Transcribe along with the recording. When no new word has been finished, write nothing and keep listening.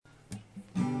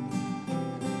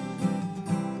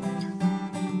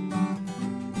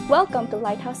Welcome to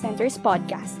Lighthouse Center's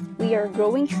podcast. We are a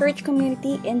growing church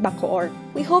community in Bacoor.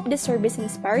 We hope this service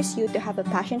inspires you to have a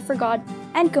passion for God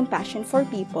and compassion for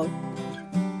people.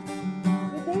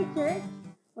 Good day, church!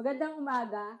 Magandang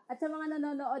umaga. At sa mga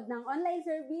nanonood ng online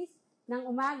service ng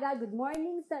umaga, good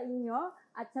morning sa inyo.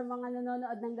 At sa mga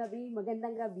nanonood ng gabi,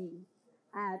 magandang gabi.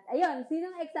 At ayun,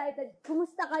 sinong excited?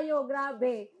 Kumusta kayo?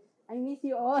 Grabe! I miss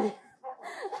you all.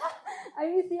 I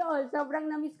miss you all.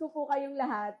 Sobrang na-miss ko po kayong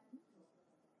lahat.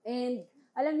 And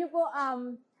alam niyo po,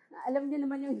 alam niyo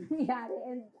naman yung nangyayari.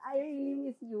 And I really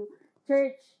miss you,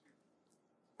 church.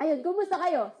 Ayun, kumusta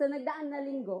kayo sa nagdaan na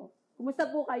linggo? Kumusta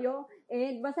po kayo?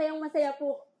 And masayang-masaya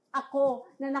po ako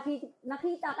na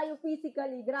nakita kayo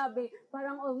physically. Grabe,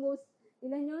 parang almost,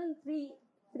 ilan yun? 3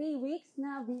 weeks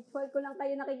na virtual ko lang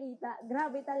kayo nakikita.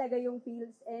 Grabe talaga yung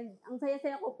feels. And ang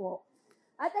saya-saya ko po.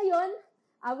 At ayun,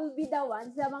 I will be the one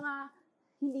sa mga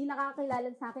hindi nakakilala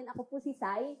sa akin. Ako po si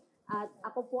Sai. At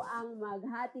ako po ang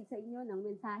maghatid sa inyo ng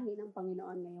mensahe ng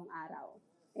Panginoon ngayong araw.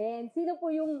 And sino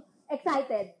po yung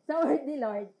excited sa word ni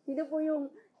Lord? Sino po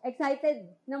yung excited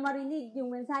na marinig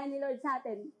yung mensahe ni Lord sa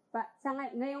atin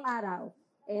ngayong araw?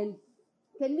 And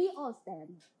can we all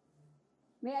stand?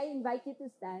 May I invite you to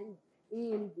stand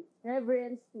in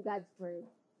reverence to God's word?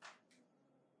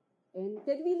 And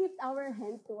can we lift our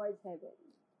hands towards heaven?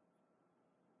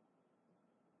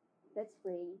 Let's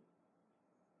pray.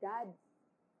 God,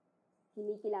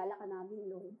 kinikilala ka namin,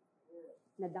 Lord,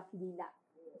 na dakdila.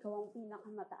 Ikaw ang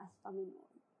pinakamataas,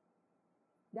 Panginoon.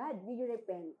 God, we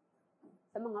repent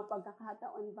sa mga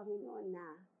pagkakataon, Panginoon,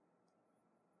 na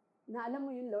alam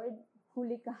mo yun, Lord,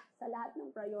 huli ka sa lahat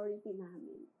ng priority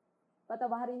namin.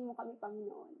 Patawarin mo kami,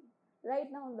 Panginoon. Right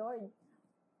now, Lord,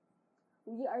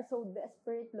 we are so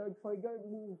desperate, Lord, for your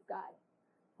move, God.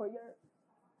 For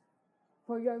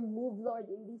your move, Lord,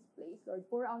 in this place, Lord.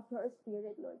 Pour out your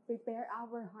spirit, Lord. Prepare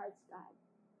our hearts, God.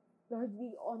 Lord,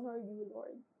 we honor you,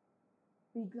 Lord.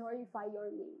 We glorify your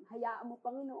name. Hayaan mo,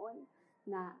 Panginoon,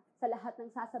 na sa lahat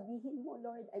ng sasabihin mo,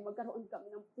 Lord, ay magkaroon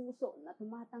kami ng puso na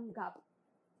tumatanggap.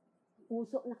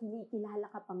 Puso na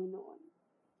kinikilala ka, Panginoon.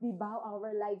 We bow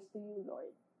our lives to you,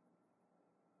 Lord.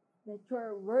 Let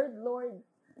your word, Lord,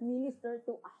 minister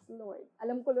to us, Lord.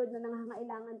 Alam ko, Lord, na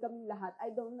nangangailangan kaming lahat.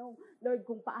 I don't know, Lord,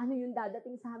 kung paano yung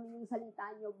dadating sa amin yung salita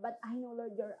nyo. But I know,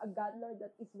 Lord, you're a God, Lord,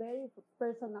 that is very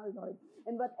personal, Lord.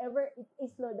 And whatever it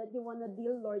is, Lord, that you want to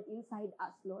deal, Lord, inside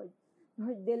us, Lord.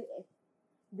 Lord, deal it.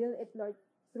 Deal it, Lord,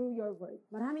 through your word.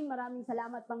 Maraming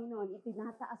salamat, Panginoon.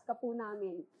 Itinataas ka po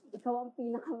namin. Ikaw ang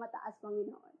pinakamataas,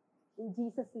 Panginoon. In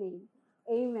Jesus' name,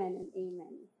 amen and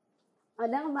amen.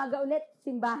 Magandang umaga ulit,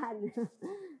 simbahan.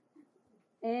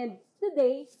 And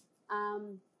today,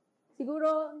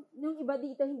 siguro yung iba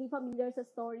dito hindi familiar sa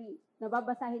story na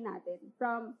babasahin natin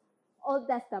from Old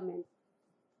Testament.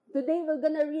 Today, we're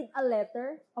gonna read a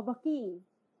letter of a king.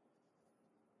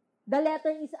 The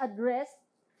letter is addressed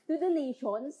to the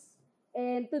nations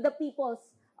and to the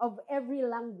peoples of every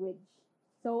language.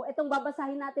 So, itong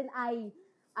babasahin natin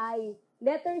ay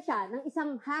letter siya ng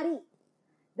isang hari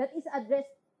that is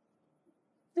addressed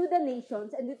to the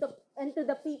nations and to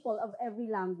the people of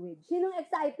every language. Sinong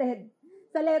excited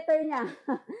sa letter niya?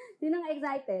 Sinong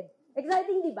excited?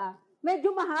 Exciting, di ba?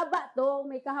 Medyo mahaba to,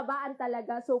 may kahabaan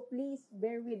talaga, so please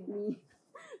bear with me.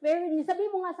 Bear with me.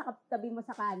 Sabihin mo nga sa tabi mo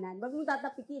sa kanan. Wag mong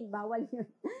tatapikin, bawal yun.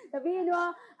 Sabihin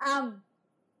mo,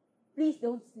 please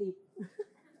don't sleep.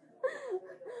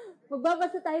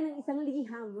 Magbabasa tayo ng isang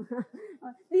liham.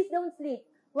 Please don't sleep.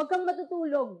 Huwag kang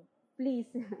matutulog. Please.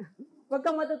 Huwag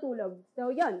kang matutulog.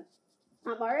 So, yun.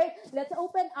 Alright, let's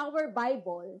open our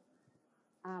Bible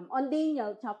on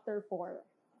Daniel chapter 4.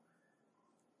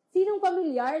 Sinong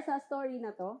familiar sa story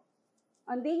na to?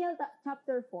 On Daniel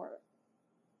chapter 4.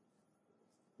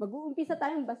 Mag-uumpisa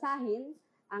tayong basahin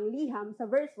ang liham sa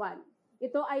verse 1.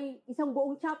 Ito ay isang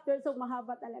buong chapter, so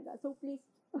mahaba talaga. So, please,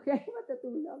 okay,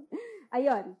 matutulog.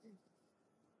 Ayun.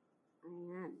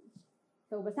 Ayan.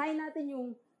 So, basahin natin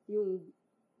yung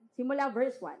simula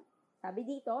verse 1. Sabi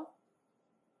dito,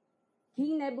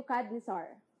 King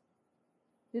Nebuchadnezzar,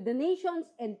 to the nations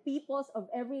and peoples of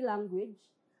every language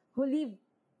who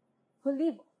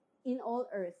live in all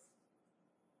earth,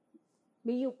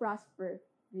 may you prosper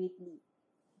greatly.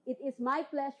 It is my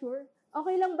pleasure.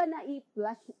 Okay lang ba na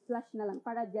i-flash na lang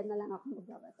para dyan na lang ako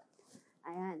magbabasa?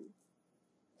 Ayan.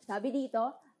 Sabi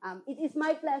dito, it is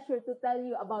my pleasure to tell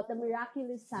you about the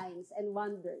miraculous signs and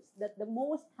wonders that the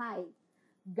Most High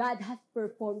God has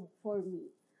performed for me.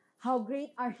 How great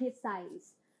are His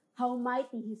signs, how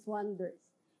mighty His wonders.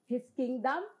 His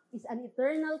kingdom is an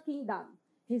eternal kingdom.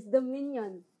 His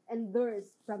dominion endures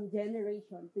from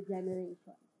generation to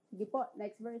generation. Sige po,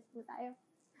 next verse po tayo.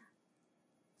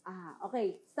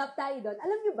 Okay. Stop tayo doon.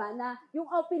 Alam niyo ba na yung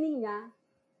opening niya,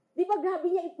 di ba grabe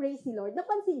niya i-praise si Lord?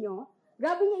 Napansin niyo?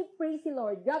 Grabe niya i-praise si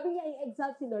Lord. Grabe niya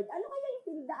i-exalt si Lord. Ano kaya yung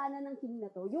pinagdaanan ng king na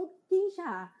to? Yung king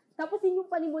siya, tapos yun yung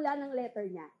panimula ng letter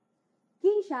niya.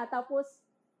 King siya, tapos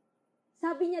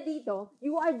sabi niya dito,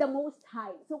 you are the most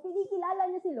high. So,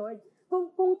 kinikilala niya si Lord. Kung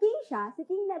king siya, si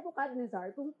King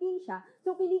Nebuchadnezzar, kung king siya,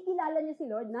 so kinikilala niya si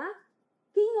Lord na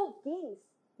King of Kings.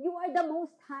 You are the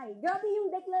most high. Grabe yung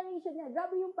declaration niya.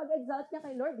 Grabe yung pag-exalt niya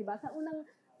kay Lord, di ba? Sa unang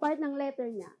part ng letter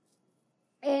niya.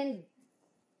 And,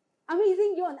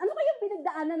 amazing yun. Ano kayang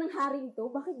pinagdaanan ng haring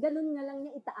to? Bakit ganun na lang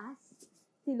niya itaas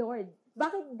si Lord?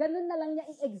 Bakit ganun na lang niya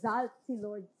i-exalt si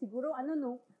Lord? Siguro,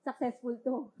 successful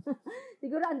to.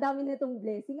 Siguro, ang dami nitong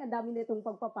blessing, ang dami nitong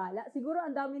pagpapala. Siguro,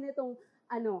 ang dami nitong,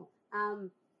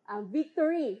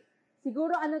 victory.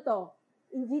 Siguro,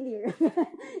 engineer.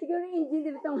 Siguro,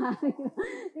 engineer itong haring.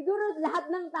 Siguro,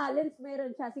 lahat ng talents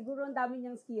meron siya. Siguro, ang dami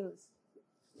niyang skills.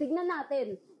 Tignan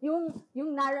natin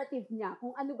yung narrative niya,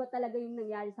 kung ano ba talaga yung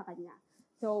nangyari sa kanya.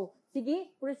 So,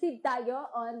 sige, proceed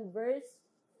tayo on verse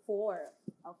 4.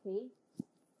 Okay?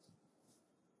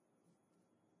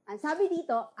 Ang sabi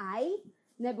dito ay,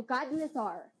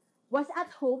 Nebuchadnezzar was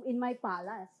at home in my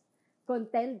palace,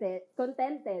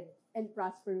 contented and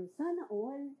prosperous. Sana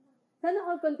all. Sana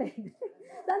all contented.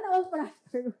 Sana all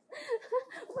prosperous.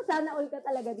 Sana all ka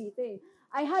talaga dito eh.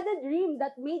 I had a dream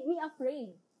that made me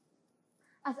afraid.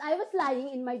 As I was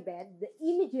lying in my bed, the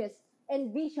images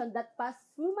and vision that passed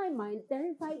through my mind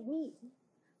terrified me.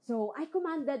 So I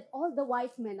commanded all the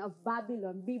wise men of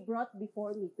Babylon be brought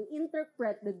before me to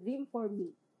interpret the dream for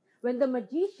me. When the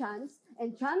magicians,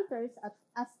 enchanters,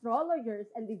 astrologers,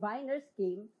 and diviners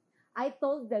came, I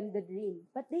told them the dream,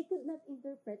 but they could not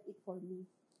interpret it for me.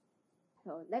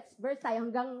 So next verse tayo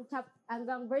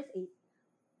hanggang verse 8.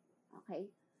 Okay.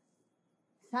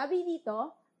 Sabi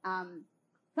dito,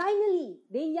 finally,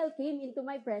 Daniel came into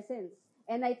my presence,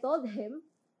 and I told him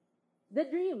the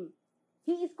dream.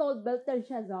 He is called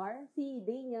Belteshazzar. Si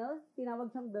Daniel,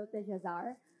 tinawag siyang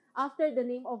Belteshazzar, after the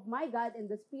name of my God, and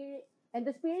the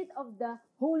spirit of the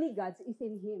holy gods is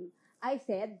in him. I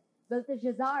said,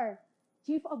 Belteshazzar,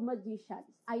 chief of magicians,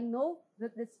 I know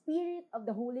that the spirit of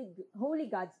the holy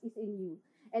gods is in you,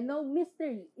 and no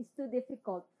mystery is too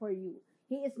difficult for you.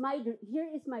 Here is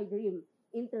my dream.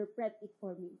 Interpret it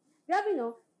for me. Grabe,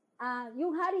 no?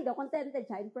 Yung hari daw, contented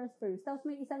siya and prosperous. Tapos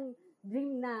may isang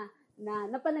dream na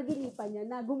napanaginipan niya,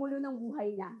 na gumulo ng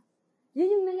buhay niya. Yun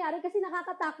yung nangyari kasi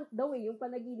nakakatakot daw yung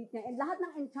panaginip niya. And lahat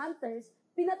ng enchanters,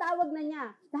 pinatawag na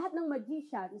niya. Lahat ng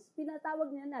magicians,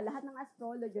 pinatawag niya na. Lahat ng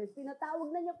astrologers,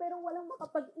 pinatawag na niya pero walang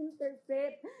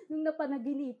makapag-interpret nung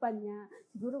napanaginipan niya.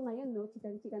 Siguro ngayon, no,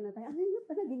 chika na tayo. Ano yung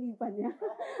napanaginipan niya?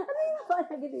 Ano yung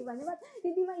napanaginipan niya? Ba't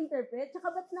hindi ma-interpret? Tsaka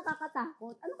ba't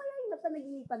nakakatakot? Ano kaya yung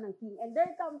napanaginipan ng king? And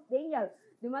there comes Daniel.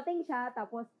 Dumating siya,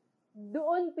 tapos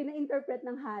doon pina-interpret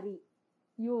ng hari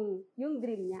yung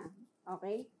dream niya.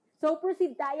 Okay? So,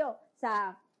 proceed tayo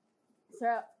sa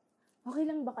okay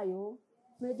lang ba kayo?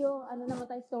 Medyo, naman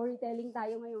tayo, storytelling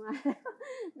tayo ngayong araw.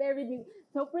 Bear with me.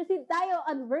 So, proceed tayo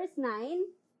on verse 9.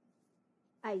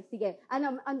 Ay, sige.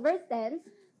 On verse 10,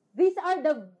 these are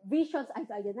the visions. Ay,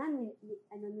 so, ayan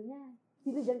na, niya.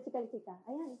 Sino dyan, chika?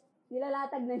 Ayan,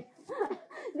 nilalatag na niya.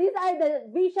 These are the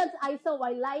visions I saw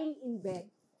while lying in bed.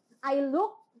 I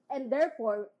looked, and there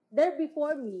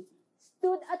before me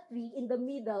stood a tree in the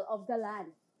middle of the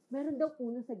land. Meron daw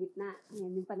puno sa gitna.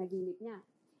 Ayan yung panaginip niya.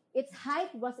 Its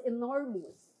height was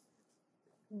enormous.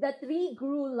 The tree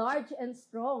grew large and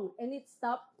strong, and its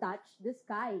top touched the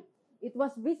sky. It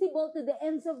was visible to the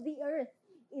ends of the earth.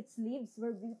 Its leaves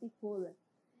were beautiful.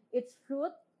 Its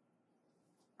fruit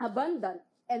abundant,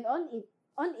 and on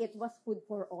it was food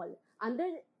for all. Under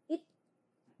it,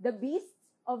 the beasts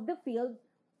of the field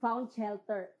found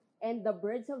shelter, and the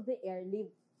birds of the air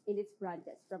lived in its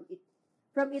branches.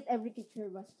 From it, every creature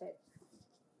was fed.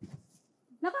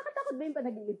 Nakakatakot ba yung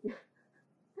panaginip niya?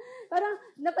 Parang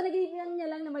napanaginip niya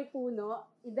lang na may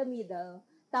puno in the middle.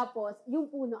 Tapos,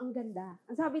 yung puno, ang ganda.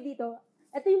 Ang sabi dito,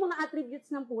 ito yung mga attributes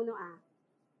ng puno,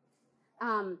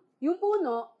 yung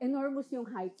puno, enormous yung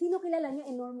height. Sino kilala niyo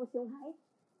enormous yung height?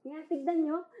 Tignan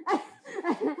nyo.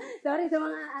 Sorry sa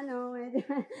mga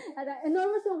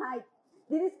enormous yung height.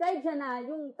 Describe siya na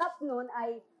yung top nun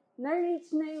ay na-reach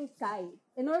na yung sky.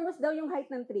 Enormous daw yung height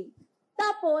ng tree.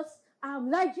 Tapos,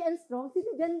 large and strong.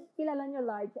 Sino dyan kilala nyo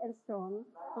large and strong?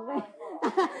 Okay?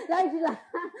 Large lang.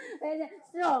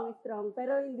 Strong.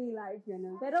 Pero hindi large.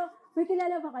 Ganun. Pero, may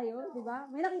kilala ba kayo? Diba?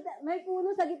 May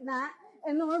puno sa gitna.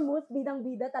 Enormous.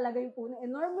 Bidang-bida talaga yung puno.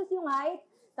 Enormous yung height.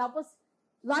 Tapos,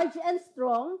 large and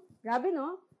strong. Grabe,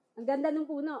 no? Ang ganda ng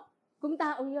puno. Kung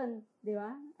tao yun, di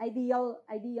ba? Ideal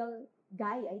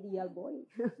guy, ideal boy.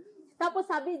 Tapos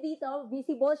sabi dito,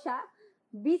 visible siya,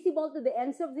 visible to the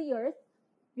ends of the earth,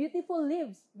 beautiful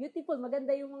leaves, beautiful,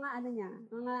 maganda yung mga ano niya,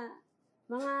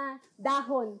 mga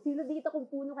dahon. Sino dito kung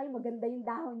puno kayo, maganda yung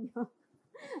dahon niyo?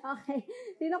 Okay.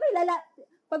 Sino kilala?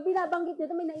 Pag binabanggit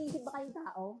nyo, may naisip ba kayong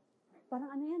tao? Parang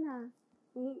ano yan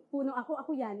Kung puno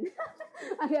ako yan.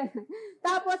 Ayan.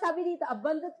 Tapos sabi dito,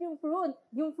 abundant yung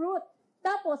fruit.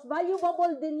 Tapos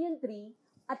valuable din yung tree.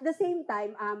 At the same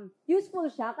time, useful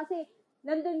siya kasi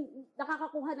nandun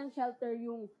nakakakuha ng shelter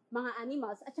yung mga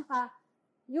animals at saka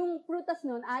yung prutas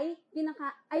nun ay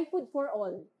food for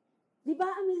all. 'Di ba?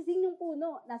 Amazing yung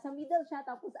puno. Nasa middle siya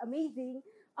tapos amazing,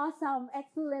 awesome,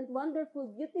 excellent, wonderful,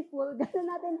 beautiful. Ganun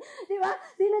natin, 'di ba?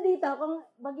 Sino dito kung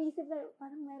mag-iisip na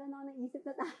parang meron ako naisip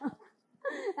na tao.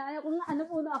 Kung ano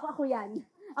puno ako 'yan.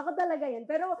 Ako talaga 'yan.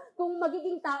 Pero kung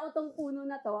magiging tao tong puno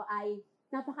na to ay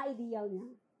napaka-ideal niya.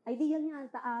 Ideal niya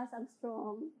ang taas, ang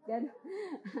strong, gano'n.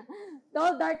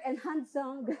 Tall, dark, and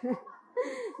handsome.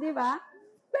 Di ba?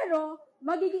 Pero,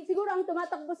 siguro ang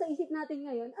tumatakbo sa isip natin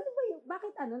ngayon, ano ba yung,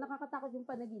 bakit nakakatakot yung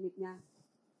panaginip niya?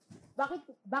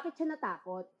 Bakit siya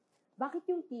natakot? Bakit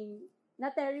yung king,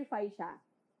 na-terrify siya?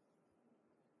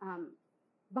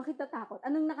 Bakit natakot?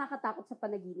 Anong nakakatakot sa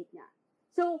panaginip niya?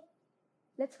 So,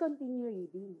 let's continue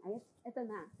reading. Ay, eto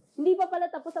na. Hindi pa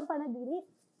pala tapos ang panaginip.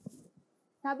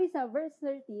 Sabi sa verse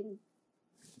 13,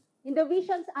 in the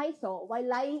visions I saw while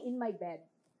lying in my bed,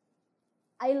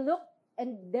 I looked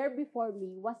and there before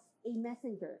me was a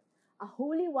messenger, a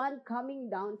holy one coming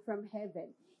down from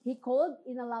heaven. He called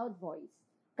in a loud voice,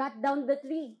 cut down the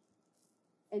tree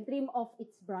and trim off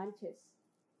its branches,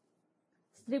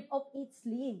 strip off its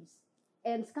leaves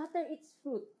and scatter its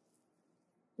fruit.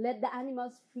 Let the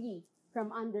animals free from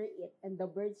under it and the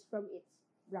birds from its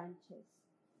branches.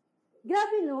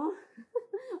 Grabe, no?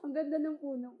 Ang ganda ng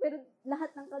puno. Pero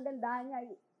lahat ng kagandahan niya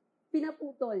ay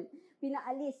pinaputol,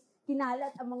 pinaalis, kinalat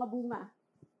ang mga bunga.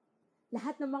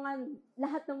 Lahat ng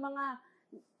mga,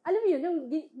 alam mo yun,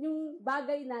 yung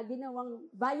bagay na ginawang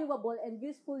valuable and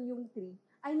useful yung tree,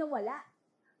 ay nawala.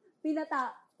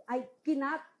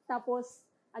 Kinat, tapos,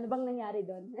 ano bang nangyari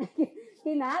doon?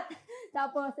 Kinat,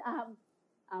 tapos,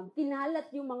 kinalat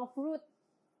yung mga fruit.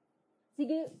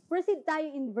 Sige, proceed tayo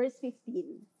in verse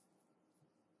 15.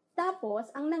 Tapos,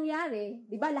 ang nangyari,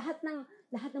 di ba, lahat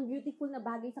ng beautiful na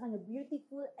bagay sa kanya,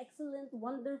 beautiful, excellent,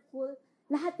 wonderful,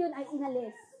 lahat yun ay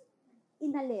inalis.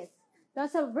 Inalis.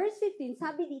 Tapos sa verse 15,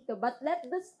 sabi dito, but let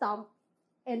the stump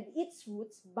and its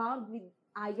roots bound with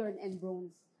iron and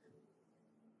bronze.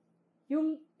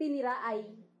 Yung tinira ay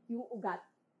yung ugat.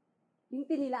 Yung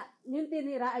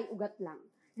tinira ay ugat lang.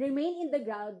 Remain in the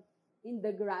ground, in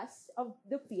the grass of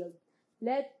the field.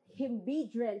 Let him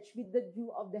be drenched with the dew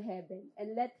of the heaven,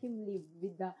 and let him live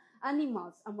with the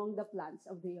animals among the plants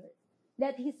of the earth.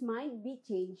 Let his mind be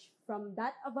changed from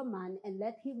that of a man, and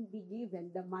let him be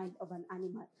given the mind of an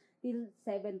animal, till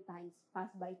 7 times pass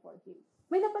by for him.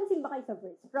 May napansin ba kayo sa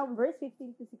verse? From verse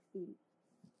 15 to 16.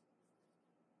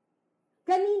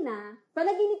 Kanina,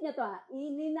 panaginip niya to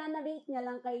ininanarrate niya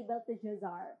lang kay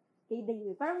Belteshazzar, kay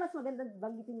Daniel. Parang mas maganda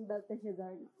banggitin yung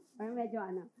Belteshazzar, no? Parang medyo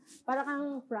parang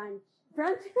kang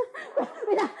French,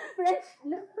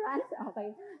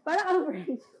 okay. Parang kang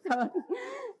French, sorry.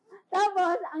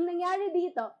 Tapos, ang nangyari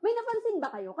dito, may napansin ba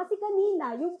kayo? Kasi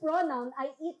kanina, yung pronoun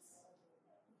ay its.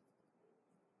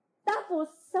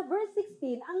 Tapos, sa verse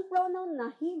 16, ang pronoun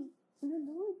na him. Ano,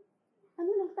 Lord?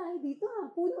 Ano lang tayo dito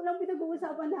Puno lang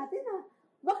pinag-uusapan natin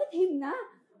Bakit him na?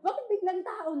 Bakit biglang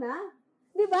tao na?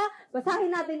 Di ba?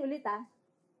 Basahin natin ulit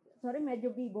Sorry,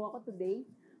 medyo bibo ako today.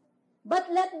 But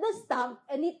let the stump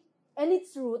and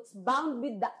its roots bound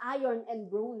with the iron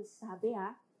and bronze, sabi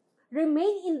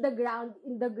remain in the ground,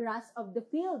 in the grass of the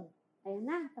field. Ayan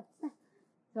na, tapos na.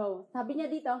 So, sabi niya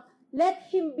dito, let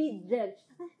him be drenched.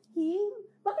 Him?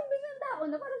 Bakit biglang tao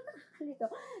na? Parang nakakalito.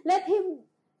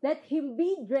 Let him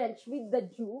be drenched with the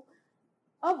dew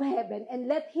of heaven, and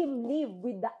let him live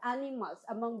with the animals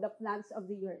among the plants of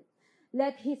the earth.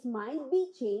 Let his mind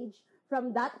be changed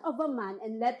from that of a man,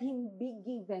 and let him be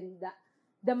given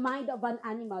the mind of an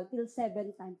animal till 7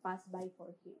 times pass by for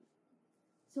him.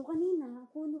 So kanina,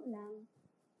 puno lang.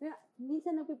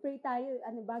 Minsan nagpipray tayo,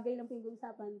 bagay lang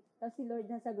pinag-uusapan, tapos si Lord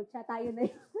nasagot siya, tayo na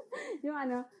yun. Yung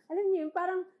alam niyo,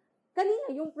 parang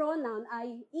kanina yung pronoun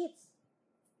ay its.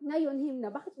 Ngayon, him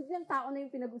na. Bakit biglang tao na yung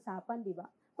pinag-usapan, di ba?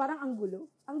 Parang ang gulo.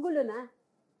 Ang gulo na.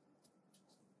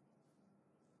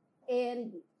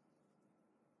 And,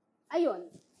 ayun.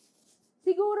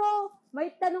 Siguro, may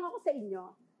tanong ako sa inyo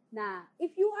na,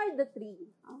 if you are the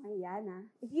tree, okay yan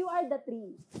if you are the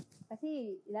tree,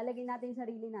 Kasi ilalagay natin yung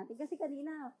sarili natin. Kasi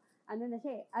kanina, ano na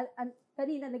siya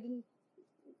kanina naging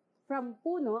from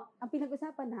puno, ang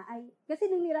pinag-usapan na ay,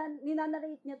 kasi nung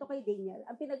ninanarrate niya to kay Daniel,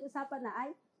 ang pinag-usapan na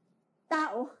ay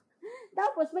tao.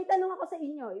 Tapos, may tanong ako sa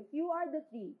inyo, if you are the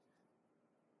tree,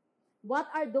 what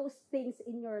are those things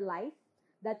in your life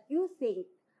that you think,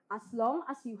 as long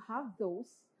as you have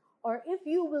those, or if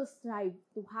you will strive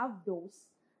to have those,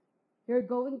 you're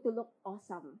going to look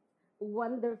awesome,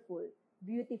 wonderful,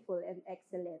 beautiful, and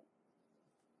excellent.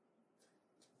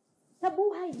 Sa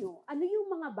buhay nyo, ano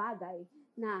yung mga bagay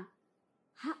na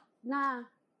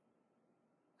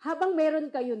habang meron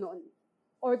kayo noon,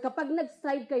 or kapag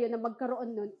nag-strive kayo na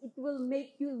magkaroon noon, it will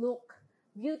make you look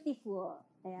beautiful,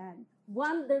 ayan,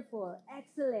 wonderful,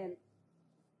 excellent.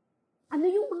 Ano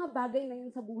yung mga bagay na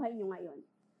yun sa buhay nyo ngayon?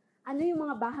 Ano yung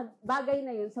mga bagay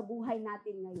na yun sa buhay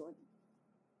natin ngayon?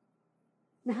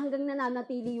 Na hanggang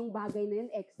nananatili yung bagay na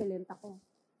yun, excellent ako.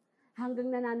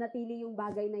 Hanggang nananatili yung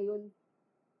bagay na yun,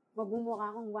 magmumukha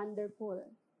akong wonderful.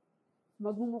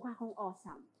 Magmumukha akong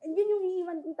awesome. And yun yung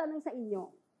iiwan kong tanong sa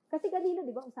inyo. Kasi kanina, di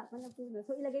ba, usapan ng puno.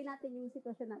 So, ilagay natin yung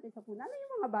sitwasyon natin sa puno. Ano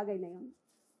yung mga bagay na yun?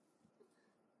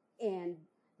 And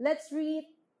let's read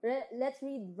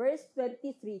verse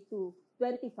 23 to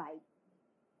 25.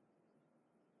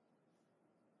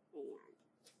 Ayan.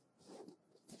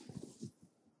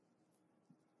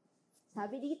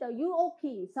 Sabi dito, you, O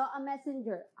King, saw a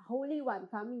messenger, a holy one,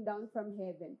 coming down from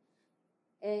heaven,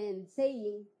 and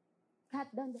saying, cut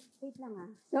down wait lang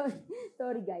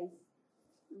sorry guys.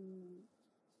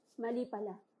 Mali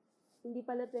pala. Hindi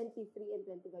pala 23 and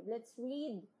 25. Let's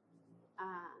read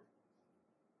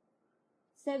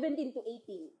 17 to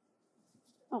 18.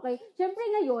 Okay? Siyempre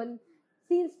ngayon,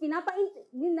 since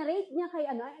ninarrate niya kay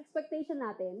expectation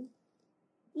natin,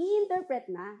 i-interpret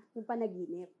na yung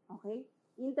panaginip. Okay?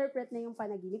 I-interpret na yung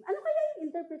panaginip. Ano kaya yung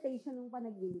interpretation ng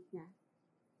panaginip niya?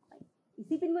 Okay.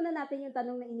 Isipin muna natin yung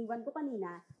tanong na iniwan ko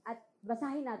kanina at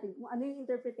basahin natin kung ano yung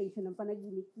interpretation ng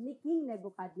panaginip ni King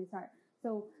Nebuchadnezzar.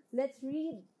 So, let's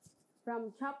read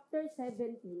from chapter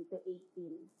 17 to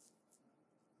 18.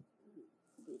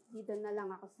 Dito na lang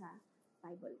ako sa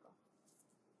Bible ko.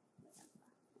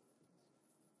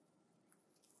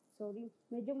 Sorry,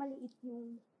 medyo maliit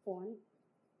yung font,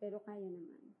 pero kaya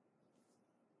naman.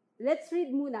 Let's read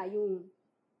muna yung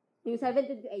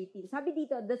 17 to 18. Sabi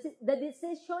dito, the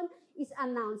decision is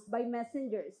announced by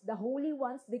messengers. The holy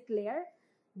ones declare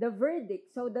the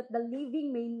verdict so that the living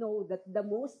may know that the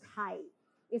Most High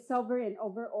is sovereign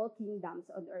over all kingdoms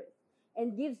on earth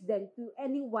and gives them to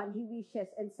anyone he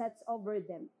wishes and sets over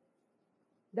them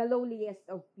the lowliest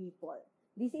of people.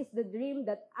 This is the dream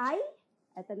that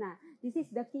this is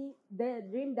the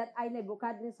dream that I,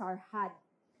 Nebuchadnezzar, had.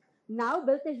 Now,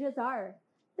 Belteshazzar,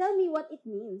 tell me what it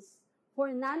means. For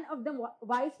none of the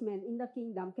wise men in the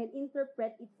kingdom can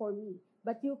interpret it for me,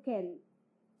 but you can,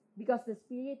 because the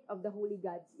spirit of the holy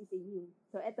gods is in you.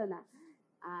 So, eto na.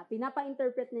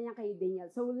 Pinapa-interpret na niya kay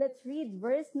Daniel. So, let's read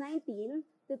verse 19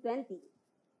 to 20.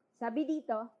 Sabi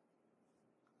dito,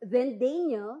 then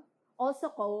Daniel, also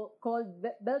called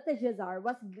Belteshazzar,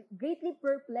 was greatly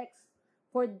perplexed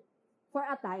for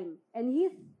a time, and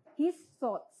his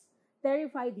thoughts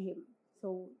terrified him.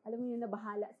 So, alam niyo na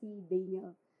bahala si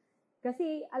Daniel.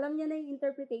 Kasi alam niya na yung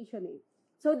interpretation eh.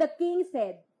 So the king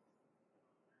said,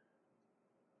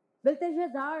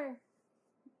 Belteshazzar,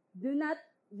 do not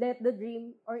let the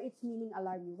dream or its meaning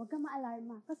alarm you. Huwag ka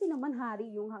ma-alarma. Kasi naman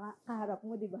hari yung kaharap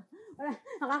mo, di ba?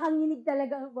 Nakakanginig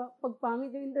talaga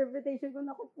pagpangit yung interpretation ko.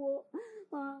 Naku po,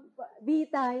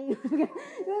 bitay.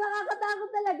 Nakakatakot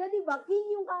talaga, di ba? King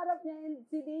yung kaharap niya and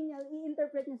si Daniel,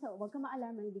 i-interpret niya sa, huwag ka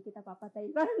ma-alarma, hindi kita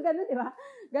papatayin. Parang gano'n, di ba?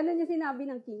 Gano'n yung sinabi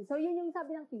ng king. So, yun yung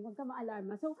sabi ng king, huwag ka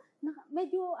ma-alarma. So,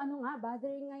 medyo,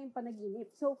 bothering nga yung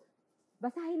panaginip. So,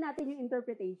 basahin natin yung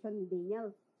interpretation ni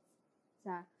Daniel.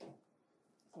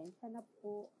 Sensya na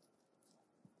po.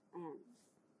 Ayan.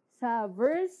 Sa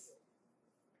verse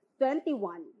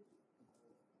 21.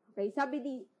 Okay,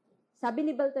 sabi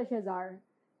ni Belteshazzar,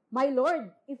 my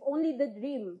lord, if only the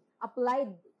dream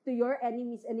applied to your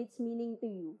enemies and its meaning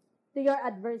to you, to your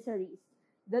adversaries.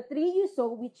 The tree you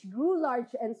saw, which grew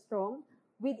large and strong,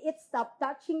 with its top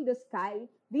touching the sky,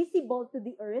 visible to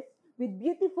the earth, with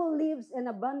beautiful leaves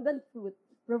and abundant fruit,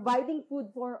 providing food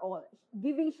for all,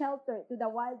 giving shelter to the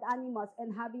wild animals,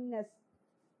 and having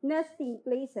nesting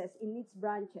places in its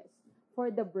branches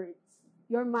for the birds.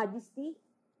 Your Majesty,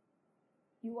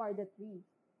 you are the tree.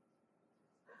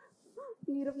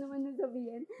 Hirap naman yung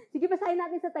sabihin. Sige, basahin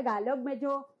natin sa Tagalog.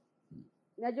 Medyo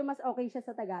mas okay siya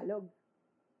sa Tagalog.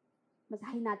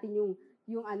 Basahin natin yung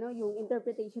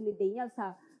interpretation ni Daniel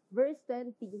sa verse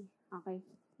 20. Okay,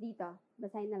 dito.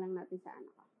 Basahin na lang natin sa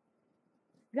ko.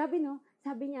 Grabe no,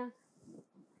 sabi niya,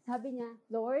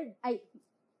 Lord,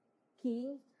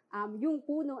 King, yung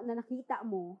puno na nakita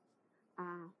mo,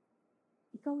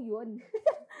 ikaw yun.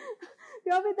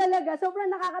 Grabe talaga, sobrang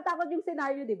nakakatakot yung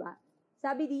scenario, di ba?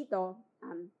 Sabi dito,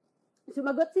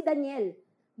 sumagot si Daniel,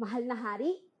 mahal na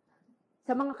hari,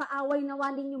 sa mga kaaway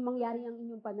nawa ninyong mangyari ang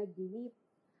inyong panaginip.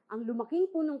 Ang lumaking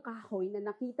punong kahoy na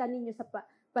nakita ninyo sa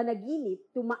panaginip,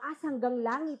 tumaas hanggang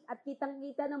langit at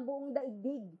kitang-kita ng buong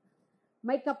daigdig.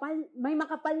 May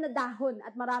makapal na dahon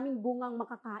at maraming bungang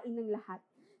makakain ng lahat.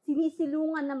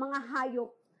 Sinisilungan ng mga hayop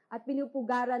at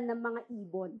pinupugaran ng mga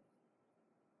ibon.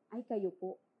 Ay kayo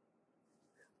po.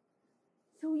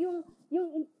 So yung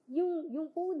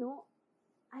puno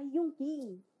ay yung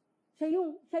king. Siya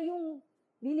yung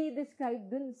dinidescribe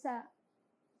dun sa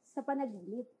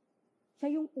panaginip. Siya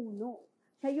yung puno.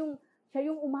 Siya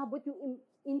yung umabot yung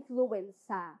influence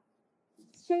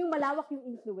siya yung malawak yung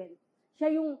influence.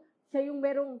 Siya yung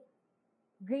merong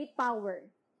great power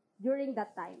during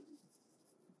that time.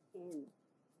 And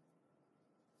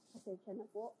pasensya na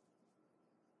po.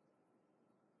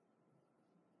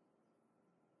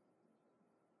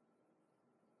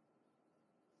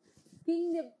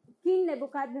 King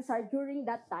Nebuchadnezzar during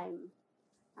that time,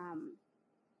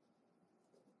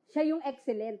 siya yung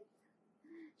excellent.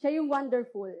 Siya yung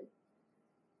wonderful.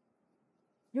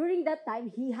 During that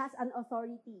time, he has an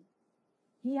authority.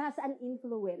 He has an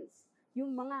influence.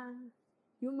 Yung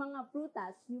mga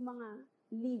prutas, yung mga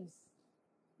leaves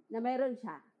na meron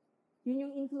siya, yun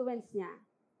yung influence niya.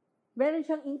 Meron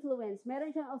siyang influence,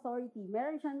 meron siyang authority,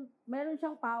 meron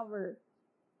siyang power.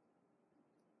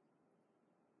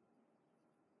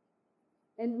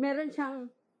 And meron siyang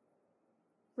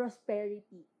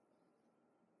prosperity.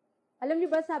 Alam niyo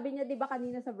ba, sabi niya, di ba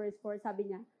kanina sa verse 4, sabi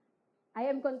niya, I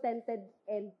am contented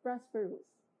and prosperous.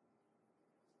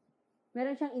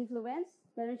 Meron siyang influence,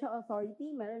 meron siyang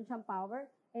authority, meron siyang power,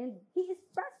 and he is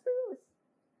prosperous.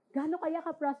 Gaano kaya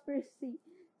ka-prosperous si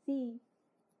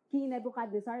King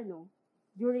Nebuchadnezzar, no?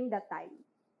 During that time.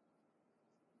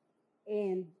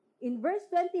 And in verse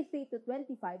 23 to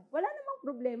 25, wala namang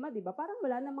problema, di ba? Parang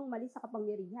wala namang mali sa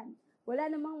kapangyarihan.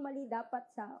 Wala namang mali dapat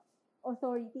sa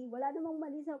authority. Wala namang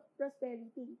mali sa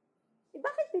prosperity.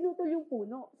 Bakit pinutol yung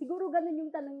puno? Siguro ganun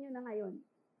yung tanong nyo na ngayon.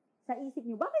 Sa isip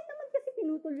nyo, bakit naman kasi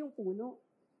pinutol yung puno?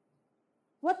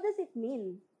 What does it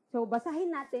mean? So,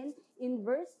 basahin natin in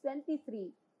verse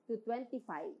 23 to 25.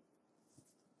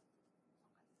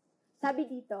 Sabi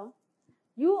dito,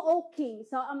 You, O king,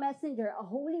 saw a messenger, a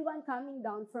holy one coming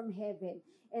down from heaven,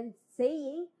 and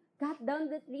saying, Cut down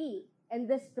the tree and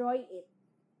destroy it,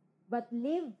 but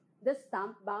leave the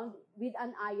stump bound with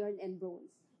an iron and bronze.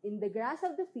 In the grass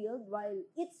of the field, while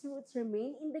its roots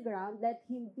remain in the ground, let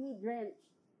him be drenched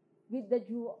with the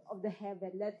dew of the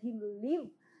heaven. Let him live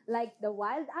like the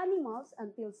wild animals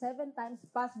until 7 times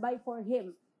pass by for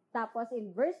him. Tapos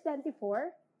in verse 24,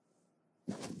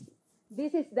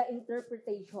 this is the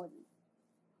interpretation.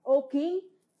 O king,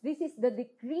 this is the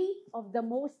decree of the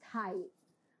Most High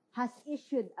has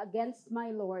issued against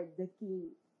my lord the king.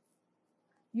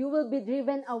 You will be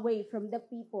driven away from the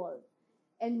people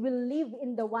and will live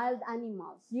in the wild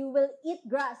animals. You will eat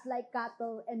grass like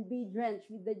cattle and be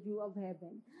drenched with the dew of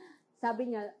heaven.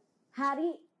 Sabi niya,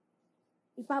 Hari,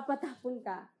 ipapatapon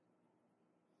ka.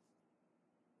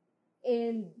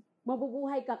 And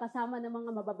mabubuhay ka kasama ng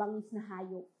mga mababangis na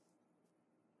hayop.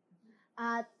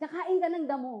 At kakain ka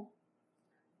ng damo.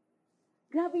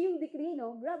 Grabe yung decree,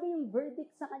 no? Grabe yung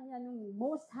verdict sa kanya ng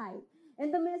Most High.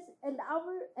 And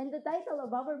the title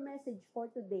of our message for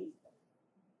today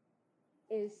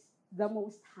is The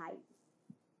Most High.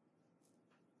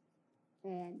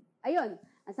 And ayun,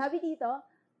 ang sabi dito,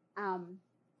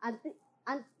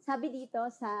 sabi dito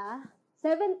sa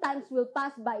 7 times will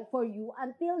pass by for you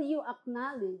until you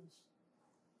acknowledge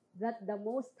that the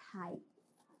Most High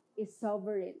is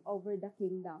sovereign over the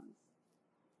kingdoms.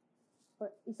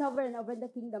 Is sovereign over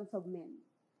the kingdoms of men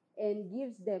and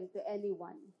gives them to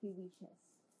anyone he wishes.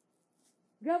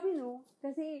 Grabe, no?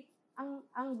 Kasi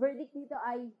ang verdict dito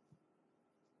ay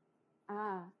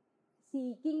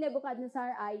si King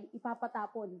Nebuchadnezzar ay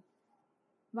ipapatapon.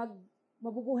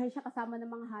 Mabubuhay siya kasama ng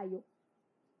mga hayop.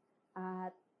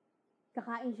 At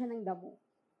kakain siya ng damo.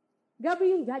 Grabe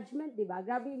yung judgment, di ba?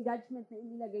 Grabe yung judgment na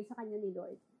inilagay sa kanya ni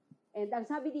Lord. And ang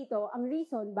sabi dito, ang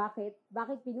reason bakit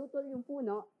pinutol yung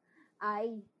puno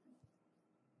ay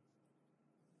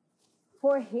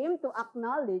for him to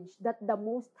acknowledge that the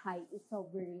Most High is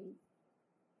sovereign.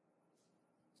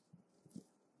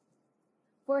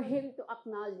 For him to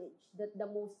acknowledge that the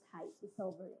Most High is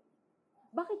sovereign.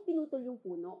 Bakit pinutol yung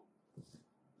puno?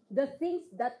 The things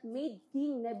that made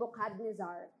King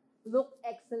Nebuchadnezzar look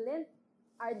excellent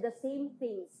are the same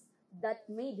things that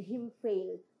made him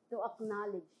fail to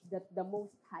acknowledge that the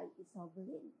Most High is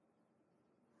sovereign.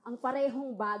 Ang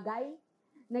parehong bagay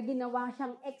na ginawa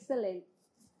siyang excellent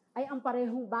ay ang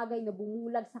parehong bagay na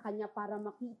bumulag sa kanya para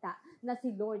makita na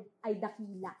si Lord ay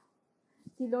dakila.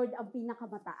 Si Lord ang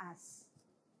pinakamataas.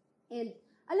 And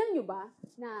alam nyo ba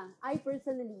na I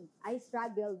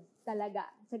struggled talaga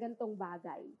sa gantong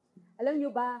bagay. Alam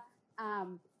nyo ba,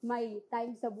 may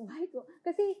time sa buhay ko.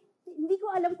 Kasi hindi ko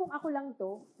alam kung ako lang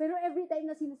to, pero every time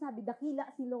na sinasabi, dakila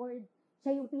si Lord,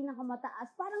 siya yung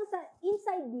pinakamataas, parang sa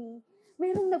inside me,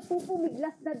 mayroong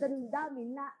nagpupumiglas na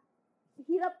damdamin na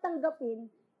hirap tanggapin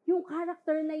yung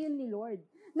character na yun ni Lord.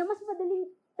 Na mas madaling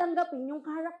tanggapin yung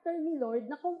character ni Lord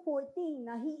na comforting,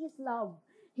 na He is love,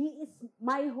 He is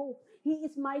my hope, He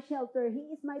is my shelter, He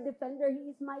is my defender, He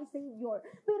is my Savior.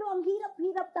 Pero ang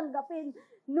hirap-hirap tanggapin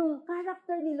nung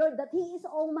character ni Lord that He is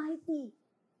almighty,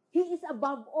 He is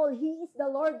above all, He is the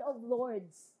Lord of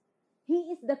lords,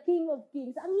 He is the King of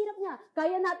kings. Ang hirap niya,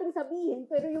 kaya nating sabihin,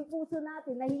 pero yung puso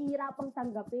natin, nahihirapang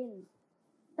tanggapin.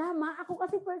 Tama, ako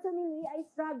kasi personally, I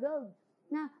struggled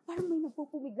na parang may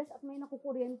nagpupumiglas at may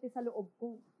nakukuryente sa loob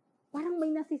ko. Parang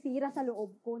may nasisira sa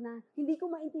loob ko na hindi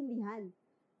ko maintindihan.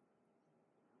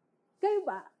 Kayo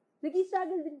ba?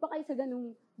 Nag-struggle din ba kayo sa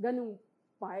ganung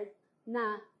part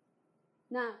na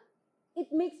it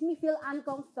makes me feel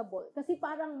uncomfortable kasi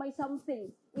parang may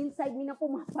something inside me na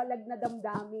pumapalag na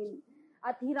damdamin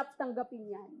at hirap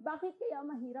tanggapin yan. Bakit kaya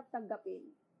mahirap tanggapin?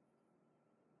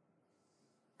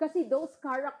 Kasi those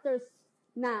characters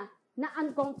na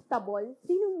uncomfortable,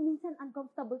 sino minsan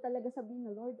uncomfortable talaga sabihin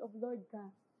na Lord of Lord ka?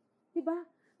 Diba?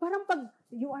 Parang pag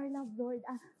you are love, Lord,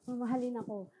 mamahalin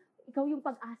ako. Ikaw yung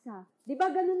pag-asa. Diba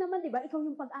ganun naman, diba? Ikaw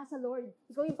yung pag-asa, Lord.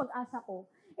 Ikaw yung pag-asa ko.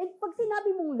 And pag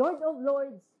sinabi mong Lord of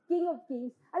Lords, King of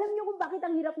Kings, alam niyo kung bakit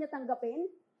ang hirap niya tanggapin?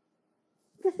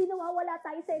 Kasi nawawala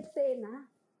tayo sa eksena.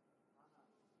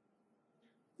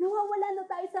 Nawawala na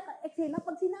tayo sa eksena.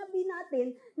 Pag sinabi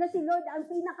natin na si Lord ang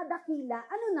pinakadakila,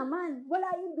 ano naman?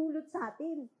 Wala yung dulot sa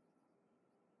atin.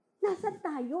 Nasaan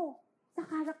tayo? Sa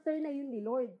character na yun ni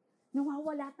Lord.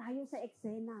 Nawawala tayo sa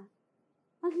eksena.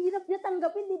 Ang hirap niya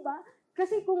tanggapin, di ba?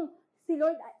 Kasi kung si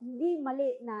Lord, hindi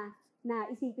mali na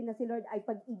isipin na si Lord ay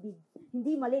pag-ibig.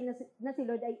 Hindi mali na si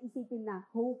Lord ay isipin na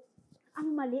hope.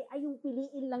 Ang mali ay yung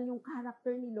piliin lang yung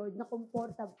character ni Lord na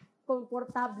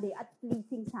komportable at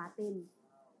pleasing sa atin.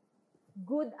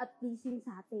 Good at pleasing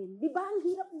sa atin. Di ba ang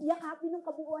hirap yakapin ng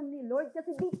kabuuan ni Lord?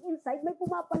 Kasi deep inside, may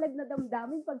pumapalag na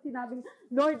damdamin pag sinabing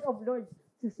Lord of Lords.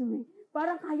 Susumi.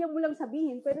 Parang kaya mo lang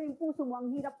sabihin, pero yung puso mo,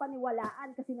 ang hirap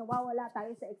paniwalaan kasi nawawala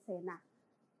tayo sa eksena.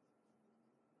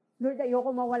 Lord,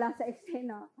 ayoko mawala sa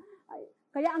eksena.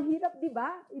 Kaya ang hirap, di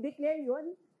ba? I-declare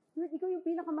yun. Lord, ikaw yung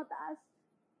pinakamataas.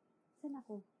 Saan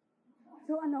ako?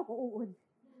 So, ano ako? Uod.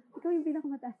 Ikaw yung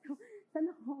pinakamataas. So, saan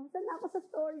ako? Saan ako sa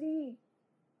story?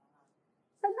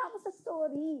 Saan ako sa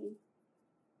story?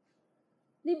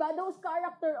 Diba? Those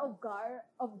character of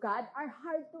God are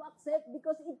hard to accept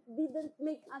because it didn't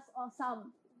make us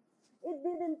awesome. It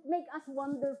didn't make us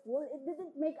wonderful. It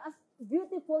didn't make us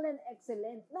beautiful and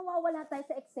excellent. Nawawala tayo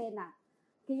sa eksena.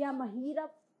 Kaya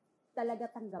mahirap talaga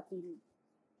tanggapin.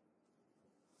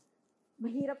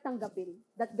 Mahirap tanggapin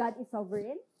that God is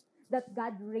sovereign, that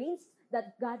God reigns,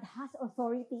 that God has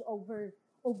authority over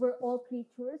all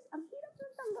creatures. Ang hirap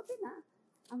nang tanggapin, ha?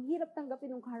 Ang hirap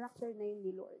tanggapin ng character na yun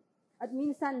ni Lord. At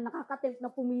minsan, nakakatempt na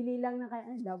pumili lang na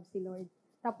kaya, love si Lord.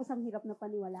 Tapos ang hirap na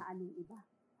paniwalaan ng iba.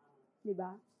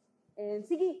 Diba? And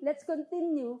sige, let's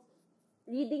continue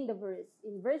reading the verse.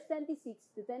 In verse 26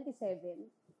 to 27,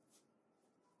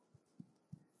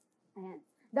 ayan.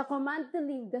 The command to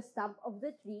leave the stump of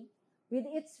the tree with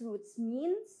its roots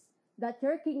means that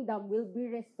your kingdom will be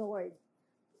restored.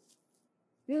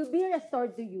 Will be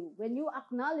restored to you when you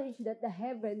acknowledge that the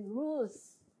heaven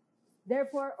rules.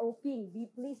 Therefore, O King, be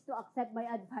pleased to accept my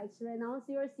advice. Renounce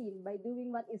your sin by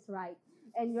doing what is right,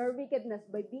 and your wickedness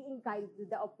by being kind to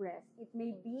the oppressed. It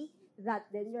may be that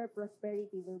then your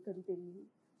prosperity will continue.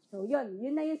 So, yun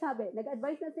na yung sabi.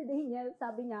 Nag-advise na si Daniel,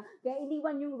 sabi niya, kaya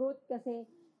iniwan yung root kasi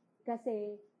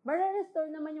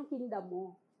ma-restore naman yung kingdom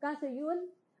mo. Kaso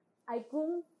yun ay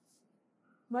kung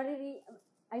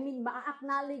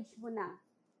ma-acknowledge mo na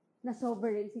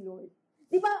sovereign si Lord.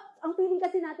 Di ba, ang feeling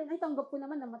kasi natin, ay tanggap ko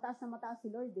naman na mataas si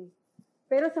Lord eh.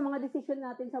 Pero sa mga decision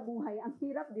natin sa buhay, ang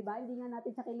hirap, di ba? Hindi nga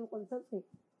natin siya kinukonsult eh.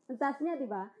 Ang taas niya, di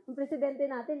ba? Yung presidente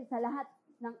natin, sa lahat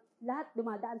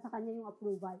dumadaan sa kanya yung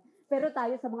approval. Pero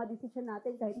tayo sa mga decision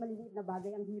natin, kahit maliliit na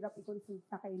bagay, ang hirap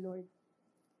ikonsulta kay Lord.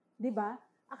 Di ba?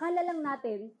 Akala lang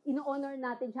natin, ino-honor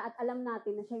natin siya at alam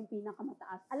natin na siya yung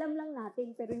pinakamataas. Alam lang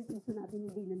natin, pero yung puso natin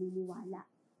hindi naniniwala.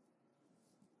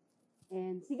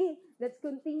 And sige, let's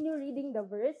continue reading the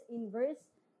verse in verse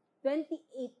 28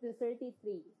 to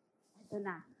 33. Ito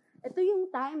na. Ito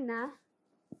yung time na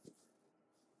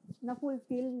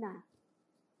na-fulfill na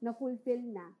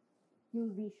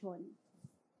yung vision.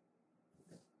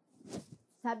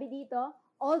 Sabi dito,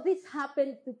 all this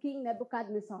happened to King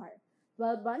Nebuchadnezzar.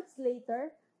 12 months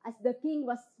later, as the king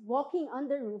was walking on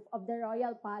the roof of the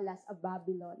royal palace of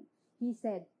Babylon, he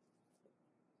said,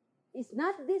 "Is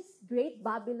not this great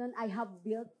Babylon I have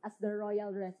built as the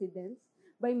royal residence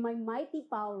by my mighty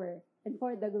power and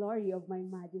for the glory of my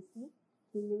majesty?"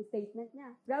 Yun yung statement niya.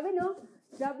 Grabe, no?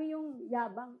 Grabe yung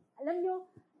yabang. Alam nyo,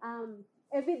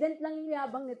 evident lang yung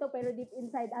yabang nito, pero deep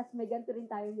inside us, may ganito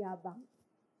rin tayong yabang.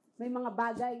 May mga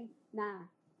bagay na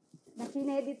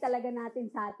sinedit talaga natin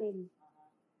sa atin.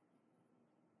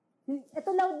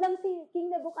 Ito loud lang si King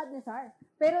Nebuchadnezzar.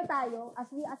 Pero tayo, as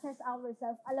we assess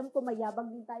ourselves, alam ko mayabang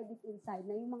din tayo deep inside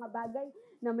na yung mga bagay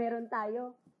na meron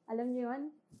tayo, alam niyo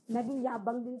yun, naging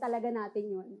yabang din talaga natin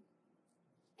yun.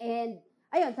 And,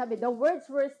 ayun, sabi, the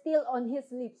words were still on his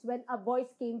lips when a voice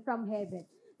came from heaven.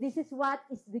 This is what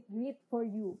is decreed for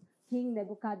you, King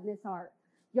Nebuchadnezzar.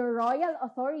 Your royal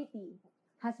authority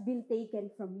has been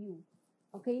taken from you.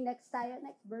 Okay, next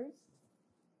verse.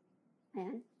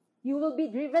 Ayan. You will be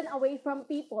driven away from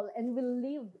people and will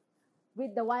live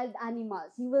with the wild animals.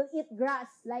 You will eat grass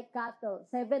like cattle.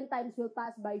 7 times will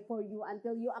pass by for you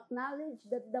until you acknowledge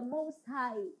that the Most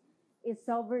High is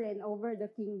sovereign over the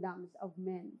kingdoms of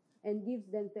men and gives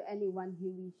them to anyone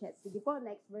he wishes. Sige po,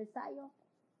 next verse tayo.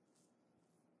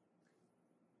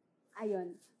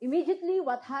 Ayun. Immediately,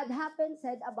 what had happened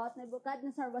said about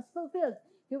Nebuchadnezzar was fulfilled.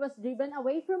 He was driven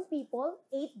away from people,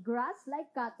 ate grass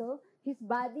like cattle. His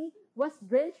body was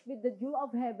drenched with the dew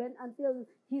of heaven until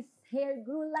his hair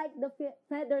grew like the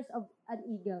feathers of an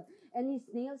eagle, and his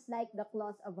nails like the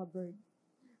claws of a bird.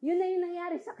 Yun na yung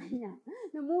nangyari sa kanya.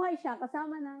 Namuhay siya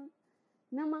kasama ng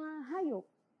mga hayop.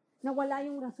 Nawala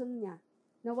yung rason niya.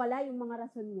 Nawala yung mga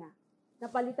rason niya.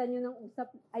 Napalitan niyo ng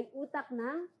utak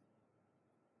ng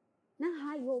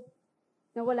hayop.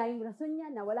 Nawala yung rason niya,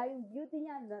 nawala yung beauty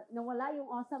niya, nawala yung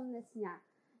awesomeness niya,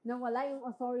 nawala yung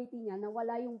authority niya,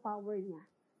 nawala yung power niya,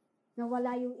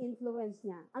 nawala yung influence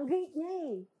niya. Ang great niya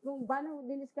eh. Kung paano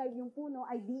dinescribe yung puno,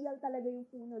 ideal talaga yung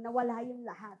puno, nawala yung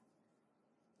lahat.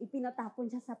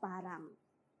 Ipinatapon siya sa parang.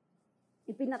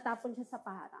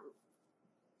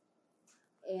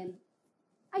 And,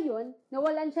 ayun,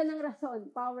 nawalan siya ng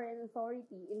rason, power and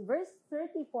authority. In verse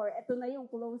 34, ito na yung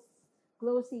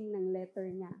closing ng letter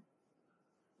niya.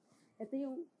 Ito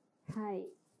yung hi.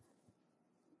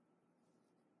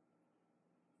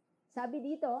 Sabi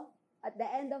dito, at the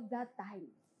end of that time,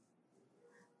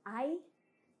 I,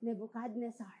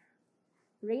 Nebuchadnezzar,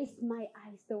 raised my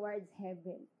eyes towards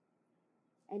heaven,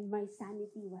 and my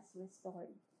sanity was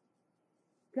restored.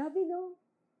 Grabe, no?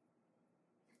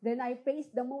 Then I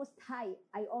praised the Most High.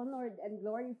 I honored and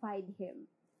glorified Him,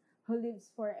 who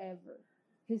lives forever.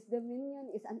 His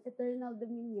dominion is an eternal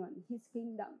dominion. His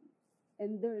kingdom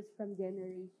endures from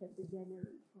generation to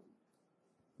generation.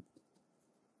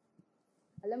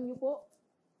 Alam niyo po,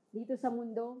 dito sa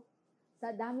mundo, sa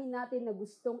dami natin na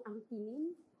gustong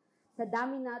angkinin, sa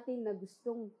dami natin na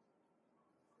gustong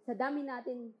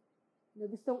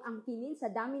angkinin, sa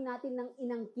dami natin ng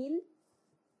inangkin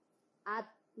at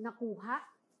nakuha,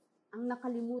 ang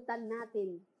nakalimutan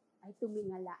natin ay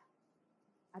tumingala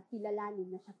at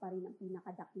kilalanin na siya pa rin ang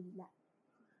pinakadakila.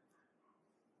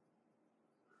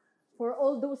 For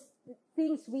all those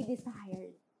things we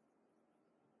desired,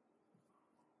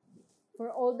 for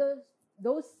all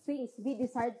those things we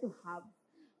desired to have,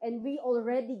 and we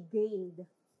already gained,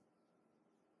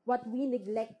 what we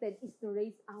neglected is to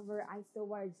raise our eyes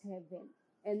towards heaven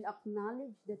and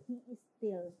acknowledge that He is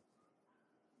still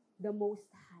the Most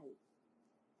High.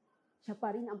 Siya pa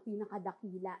rin ang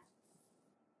pinakadakila.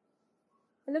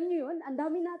 Alam niyo yun, ang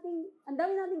dami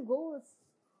nating goals.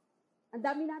 Ang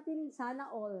dami natin sana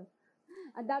all.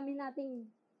 Ang daming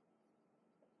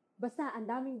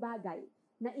bagay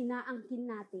na inaangkin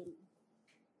natin.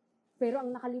 Pero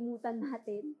ang nakalimutan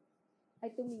natin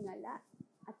ay tumingala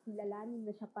at kilalanin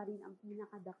na siya pa rin ang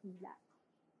pinakadakila.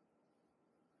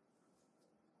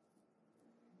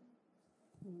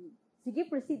 Sige,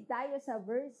 proceed tayo sa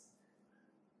verse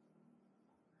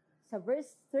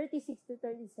 36 to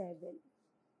 37.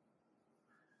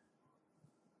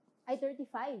 Ay,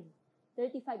 35.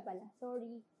 35 pala.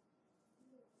 Sorry.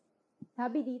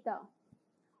 Sabi dito,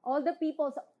 all the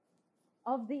peoples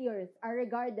of the earth are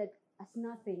regarded as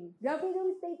nothing. Grabe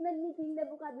yung statement ni King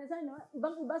Nebuchadnezzar, no?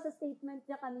 Ibang-iba sa statement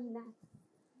niya kanina.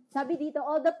 Sabi dito,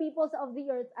 all the peoples of the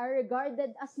earth are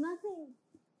regarded as nothing.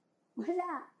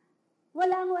 Wala.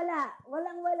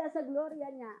 Walang-wala sa gloria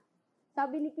niya.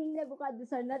 Sabi ni King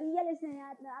Nebuchadnezzar, na-realize na niya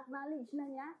at na-acknowledge na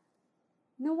niya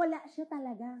na wala siya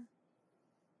talaga.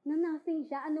 Na nothing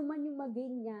siya, ano man yung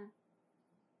magain niya.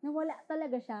 Na wala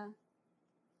talaga siya.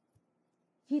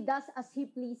 He does as he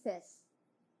pleases.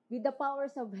 With the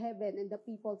powers of heaven and the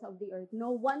peoples of the earth,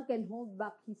 no one can hold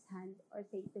back his hand or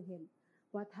say to him,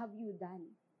 "What have you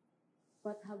done?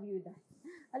 What have you done?"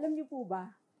 Alam niyo po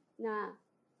ba na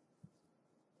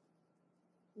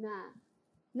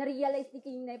na-realize ni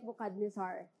King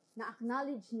Nebuchadnezzar,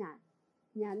 na-acknowledge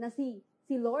niya na si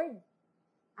Lord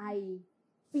ay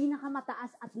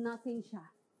pinakamataas at nothing siya.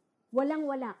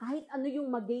 Walang-wala. Kahit ano yung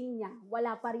magain niya,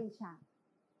 wala pa rin siya.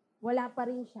 Wala pa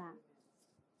rin siya.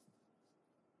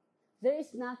 There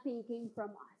is nothing came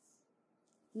from us.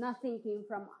 Nothing came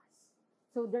from us.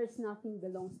 So there's nothing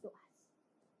belongs to us.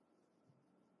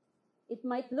 It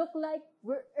might look like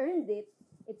we earned it.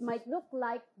 It might look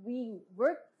like we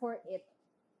worked for it.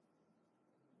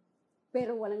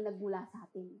 Pero walang nagmula sa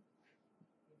atin.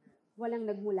 Walang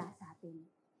nagmula sa atin.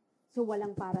 So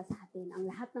walang para sa atin. Ang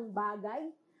lahat ng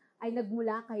bagay ay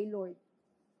nagmula kay Lord.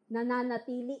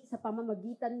 Nananatili sa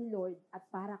pamamagitan ni Lord at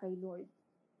para kay Lord.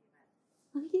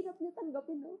 Ang hirap niya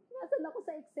tanggapin, no? Nasaan ako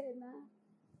sa eksena?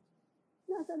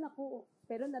 Nasaan ako?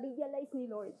 Pero na-realize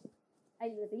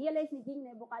ni King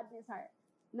Nebuchadnezzar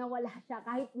na wala siya.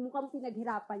 Kahit mukhang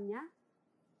pinaghirapan niya,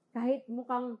 kahit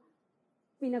mukhang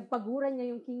pinagpaguran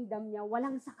niya yung kingdom niya,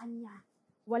 walang sa kanya.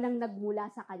 Walang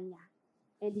nagmula sa kanya.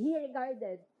 And he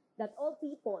regarded that all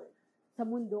people sa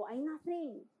mundo ay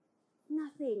nothing.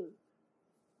 Nothing.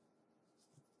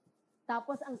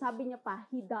 Tapos ang sabi niya pa,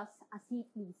 he does as he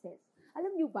pleases.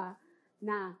 Alam niyo ba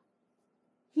na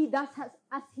he does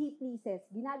as he pleases?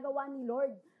 Ginagawa ni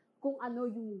Lord kung ano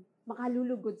yung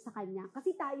makalulugod sa kanya.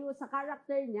 Kasi tayo, sa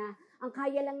character niya, ang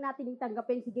kaya lang natin yung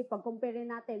tanggapin, sige, pag-compare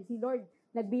natin, si Lord,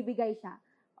 nagbibigay siya.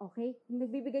 Okay? Kung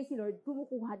nagbibigay si Lord,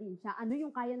 kumukuha din siya. Ano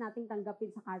yung kaya nating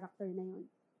tanggapin sa character na yun?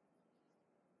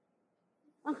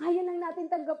 Ang kaya lang natin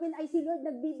tanggapin ay si Lord,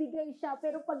 nagbibigay siya.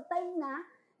 Pero pag time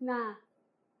na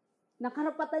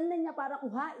karapatan na niya para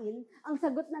kuhain, ang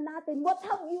sagot na natin, "What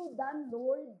have you done,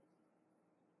 Lord?"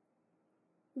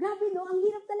 Grabe, no? Ang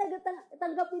hirap talaga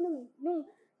tanggapin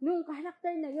nung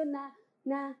character na yun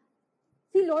na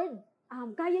si Lord,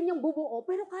 kaya niyang bubuo,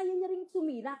 pero kaya niya rin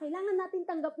sumira. Kailangan natin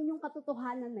tanggapin yung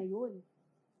katotohanan na yun.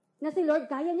 Na si Lord,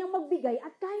 kaya niyang magbigay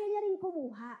at kaya niya rin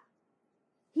kumuha.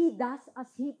 He does as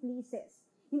He pleases.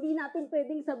 Hindi natin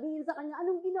pwedeng sabihin sa kanya,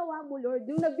 "Anong ginawa mo, Lord?"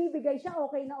 Yung nagbibigay siya,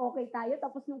 okay na okay tayo.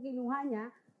 Tapos nung kinuha niya,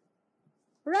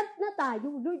 rant na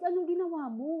tayo. "Lord, anong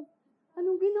ginawa mo?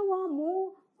 Anong ginawa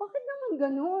mo? Bakit naman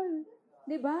ganon?"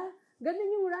 Diba?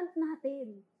 Ganon yung rant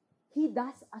natin. He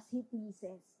does as He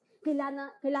pleases.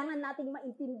 Kailangan nating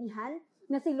maintindihan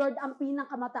na si Lord ang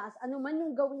pinakamataas. Ano man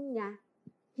yung gawin niya,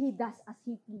 He does as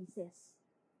He pleases.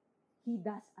 He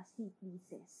does as He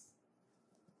pleases.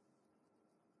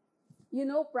 You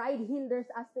know, pride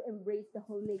hinders us to embrace the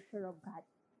whole nature of God.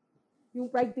 Yung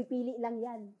pride, pipili lang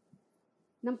yan.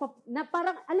 Na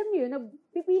parang, alam niyo,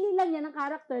 pipili lang yan ng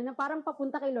character na parang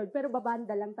papunta kay Lord, pero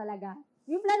babanda lang talaga.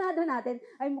 Yung planado natin,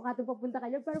 ay mukha itong papunta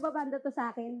kay Lord, pero babanda to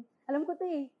sa akin. Alam ko to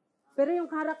eh. Pero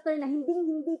yung character na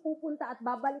hindi pupunta at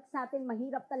babalik sa atin,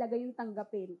 mahirap talaga yung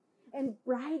tanggapin. And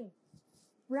pride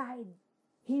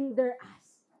hinder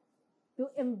us to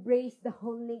embrace the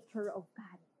whole nature of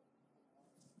God.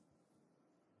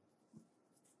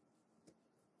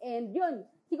 And yun,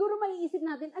 siguro maiisip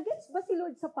natin, against ba si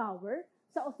Lord sa power,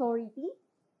 sa authority?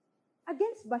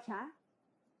 Against ba siya?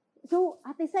 So,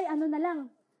 Ate Sai, ano na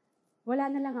lang? Wala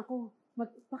na lang ako.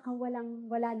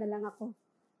 Wala na lang ako.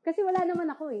 Kasi wala naman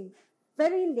ako eh.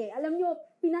 Pero hindi, alam nyo,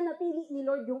 pinanatili ni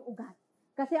Lord yung ugat.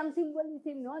 Kasi ang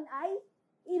symbolism nun ay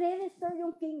i-restore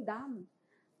yung kingdom.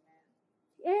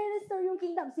 I-restore yung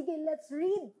kingdom. Sige, let's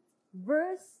read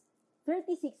verse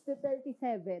 36 to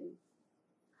 37.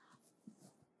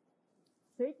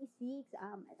 36,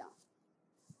 ito.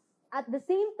 "At the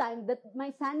same time that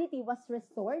my sanity was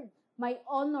restored, my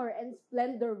honor and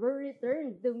splendor were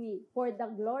returned to me for the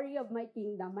glory of my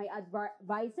kingdom. My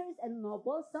advisors and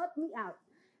nobles sought me out,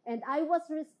 and I was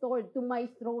restored to my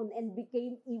throne and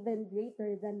became even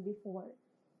greater than before."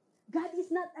 God is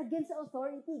not against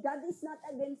authority. God is not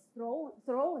against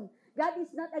throne. God is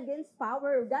not against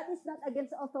power. God is not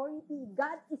against authority.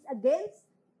 God is against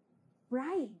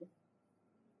pride.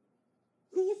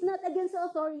 He is not against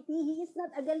authority. He is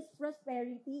not against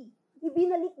prosperity.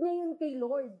 Ibinalik niya yun kay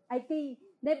Lord, ay kay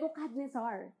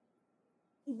Nebuchadnezzar.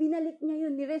 Ibinalik niya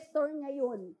yun, ni-restore niya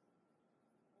yun.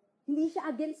 Hindi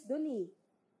siya against dun eh.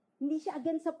 Hindi siya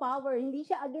against sa power, hindi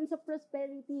siya against sa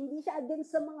prosperity, hindi siya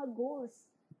against sa mga goals.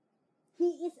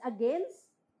 He is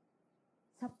against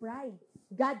sa pride.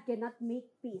 God cannot make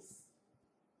peace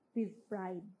with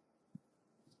pride.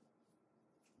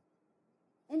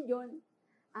 And yun,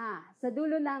 sa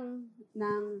dulo ng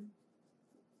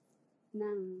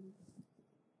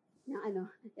ano,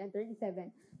 yan,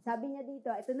 37. Sabi niya dito,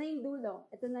 ito na yung dulo,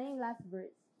 ito na yung last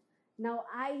verse. Now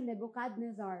I,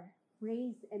 Nebuchadnezzar,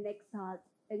 praise and exalt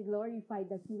and glorify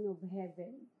the King of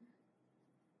heaven.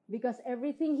 Because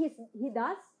everything he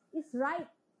does is right.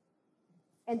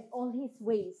 And all his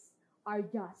ways are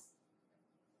just.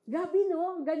 Grabe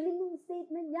no, ang galing ng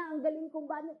statement niya, ang galing kung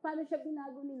paano siya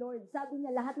binago ni Lord. Sabi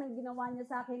niya, lahat ng ginawa niya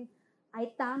sa akin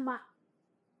ay tama.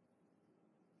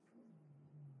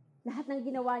 Lahat ng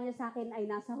ginawa niya sa akin ay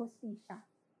nasa hustisya.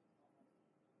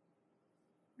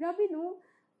 Grabe no,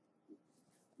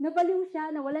 nabaliw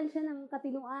siya, nawalan siya ng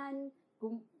katinuan,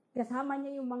 kasama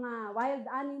niya yung mga wild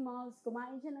animals,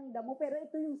 kumain siya ng damo, pero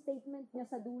ito yung statement niya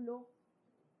sa dulo.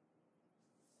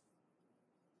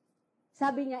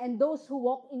 Sabi niya, and those who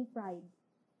walk in pride,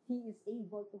 He is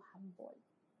able to humble.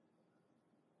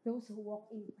 Those who walk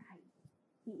in pride,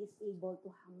 He is able to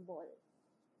humble.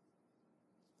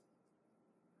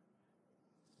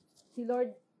 Si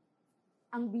Lord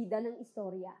ang bida ng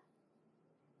istorya.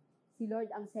 Si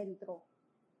Lord ang sentro.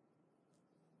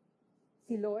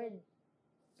 Si Lord,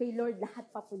 kay Lord lahat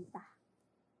papunta.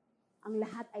 Ang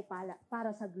lahat ay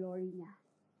para sa glory niya.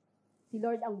 Si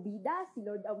Lord ang bida, si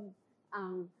Lord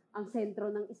ang sentro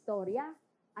ng istorya,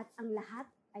 at ang lahat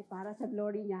ay para sa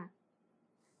glory niya.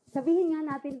 Sabihin nga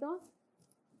natin to,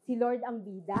 si Lord ang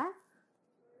bida.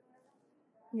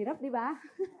 Hirap, di ba?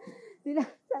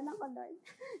 Sana ko, Lord.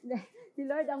 Si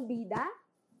Lord ang bida.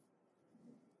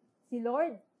 Si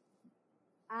Lord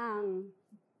ang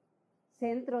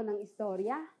sentro ng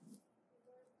istorya.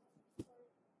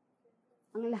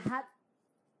 Ang lahat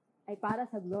ay para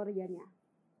sa gloria niya.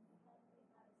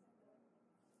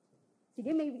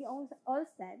 Sige, maybe all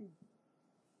stand.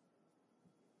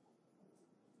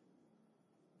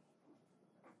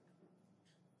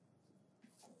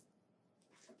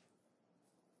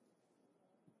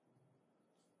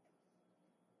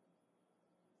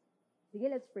 Sige,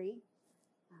 let's pray.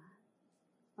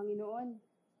 Panginoon,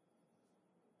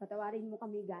 patawarin mo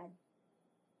kami, God.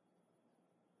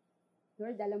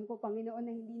 Lord, alam ko, Panginoon,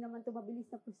 na hindi naman ito mabilis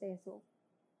na proseso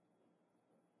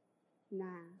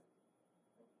na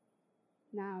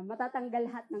matatanggal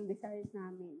lahat ng desires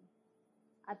namin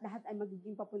at lahat ay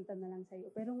magiging papunta na lang sa iyo.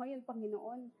 Pero ngayon,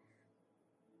 Panginoon,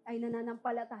 ay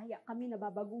nananampalataya kami,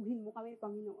 nababaguhin mo kami,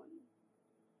 Panginoon.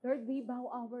 Lord, we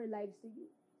bow our lives to you.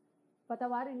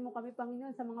 Patawarin mo kami,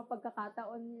 Panginoon, sa mga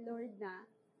pagkakataon, Lord,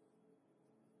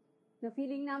 na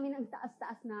feeling namin ang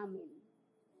taas-taas namin.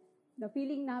 Na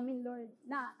feeling namin, Lord,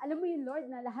 na alam mo yun, Lord,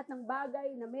 na lahat ng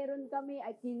bagay na meron kami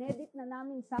ay kinedit na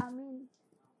namin sa amin.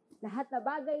 Lahat na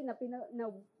bagay na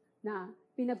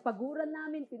pinagpaguran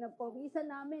namin, pinagpawisan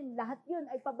namin, lahat yun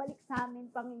ay pabalik sa amin,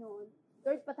 Panginoon.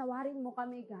 Lord, patawarin mo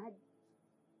kami, God.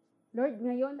 Lord,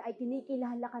 ngayon ay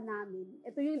kinikilala ka namin.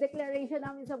 Ito yung declaration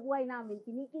namin sa buhay namin.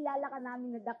 Kinikilala ka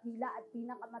namin na dakila at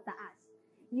pinakamataas.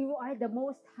 You are the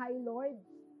most high, Lord.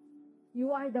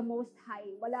 You are the most high.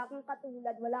 Wala kang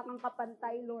katulad, wala kang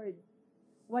kapantay, Lord.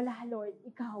 Wala, Lord.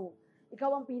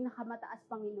 Ikaw ang pinakamataas,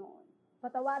 Panginoon.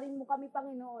 Patawarin mo kami,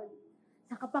 Panginoon,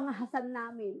 sa kapangahasan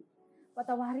namin.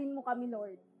 Patawarin mo kami,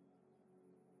 Lord.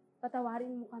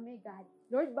 Patawarin mo kami, God.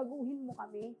 Lord, baguhin mo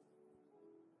kami.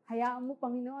 Hayaan mo,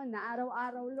 Panginoon, na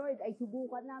araw-araw, Lord, ay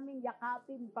subukan namin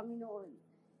yakapin, Panginoon,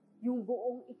 yung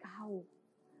buong ikaw.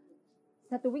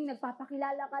 Sa tuwing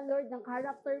nagpapakilala ka, Lord, ng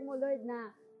character mo, Lord,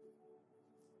 na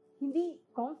hindi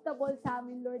comfortable sa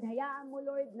amin, Lord, hayaan mo,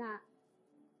 Lord,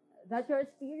 that your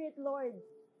Spirit, Lord,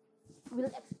 will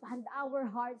expand our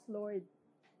hearts, Lord,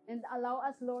 and allow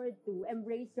us, Lord, to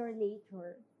embrace your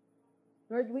nature.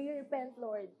 Lord, we repent,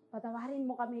 Lord. Patawarin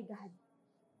mo kami, God.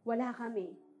 Wala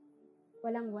kami.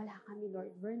 Walang-wala kami,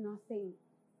 Lord. We're nothing.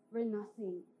 We're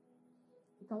nothing.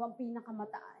 Ikaw ang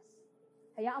pinakamataas.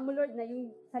 Hayaan mo, Lord, na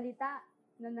yung salita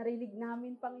na narinig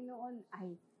namin, Panginoon,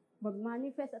 ay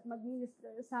mag-manifest at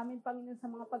mag-minister sa amin, Panginoon, sa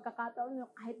mga pagkakataon,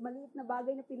 kahit maliit na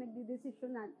bagay na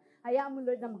pinagdidesisyonan. Hayaan mo,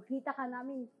 Lord, na makita ka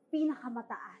namin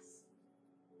pinakamataas.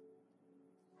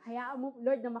 Hayaan mo,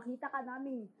 Lord, na makita ka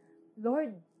namin,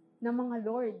 Lord, ng mga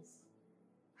lords.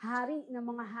 Hari ng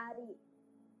mga hari.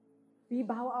 We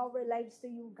bow our lives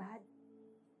to you, God.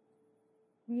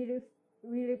 We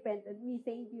repent and we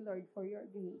thank you, Lord, for your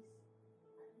grace.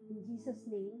 In Jesus'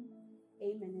 name,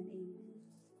 amen and amen.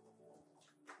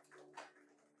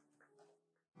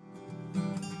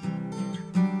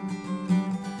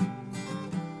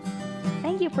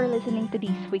 Thank you for listening to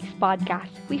this week's podcast.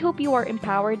 We hope you are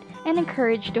empowered and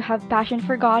encouraged to have passion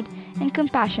for God and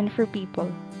compassion for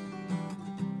people.